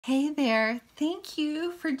Hey there, thank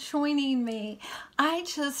you for joining me. I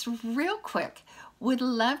just real quick would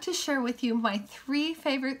love to share with you my 3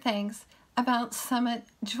 favorite things about Summit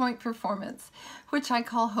Joint Performance, which I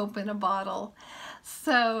call Hope in a Bottle.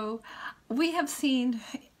 So we have seen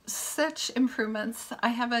such improvements. I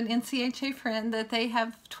have an NCHA friend that they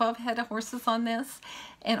have 12 head of horses on this,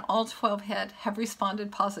 and all 12 head have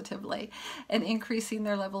responded positively and increasing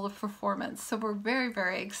their level of performance. So we're very,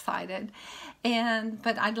 very excited.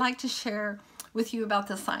 But I'd like to share with you about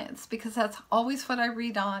the science, because that's always what I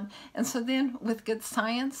read on. And so then with good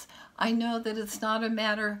science, I know that it's not a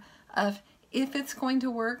matter of if it's going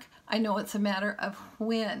to work, I know it's a matter of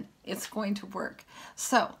when it's going to work.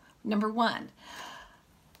 So number 1,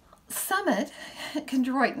 Summit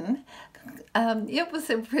chondroitin, it was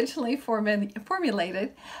originally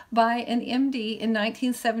formulated by an MD in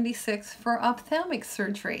 1976 for ophthalmic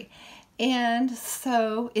surgery. And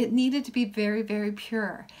so it needed to be very, very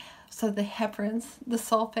pure. So the heparins, the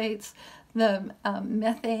sulfates, the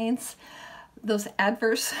methanes, those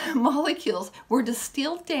adverse molecules were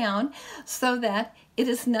distilled down so that it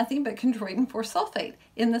is nothing but chondroitin 4-sulfate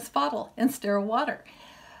in this bottle in sterile water.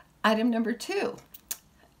 Item number 2.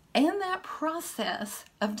 In that process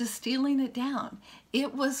of distilling it down,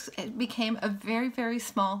 it became a very, very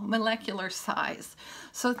small molecular size.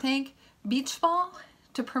 So think beach ball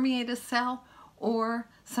to permeate a cell, or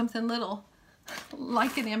something little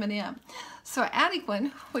like an M&M. So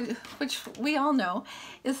Adequan, which we all know,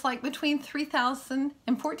 is like between 3,000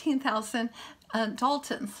 and 14,000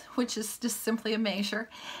 Daltons, which is just simply a measure,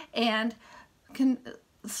 and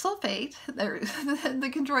sulfate,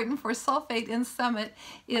 the chondroitin 4-sulfate in Summit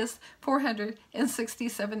is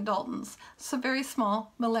 467 Daltons, so very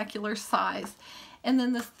small molecular size. And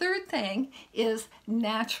then the third thing is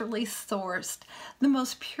naturally sourced. The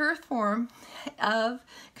most pure form of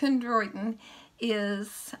chondroitin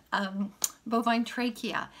is bovine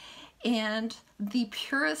trachea, and the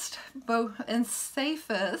purest and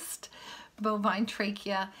safest bovine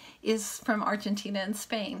trachea is from Argentina and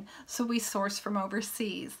Spain, so we source from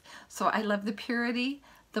overseas. So I love the purity,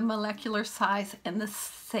 the molecular size, and the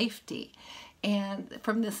safety, and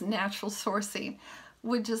from this natural sourcing.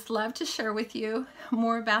 Would just love to share with you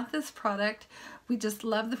more about this product. We just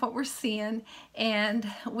love what we're seeing,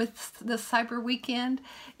 and with the Cyber Weekend,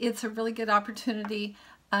 it's a really good opportunity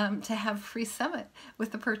to have free Summit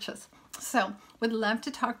with the purchase. So would love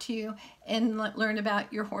to talk to you and learn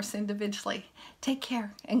about your horse individually. Take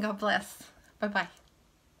care and God bless. Bye-bye.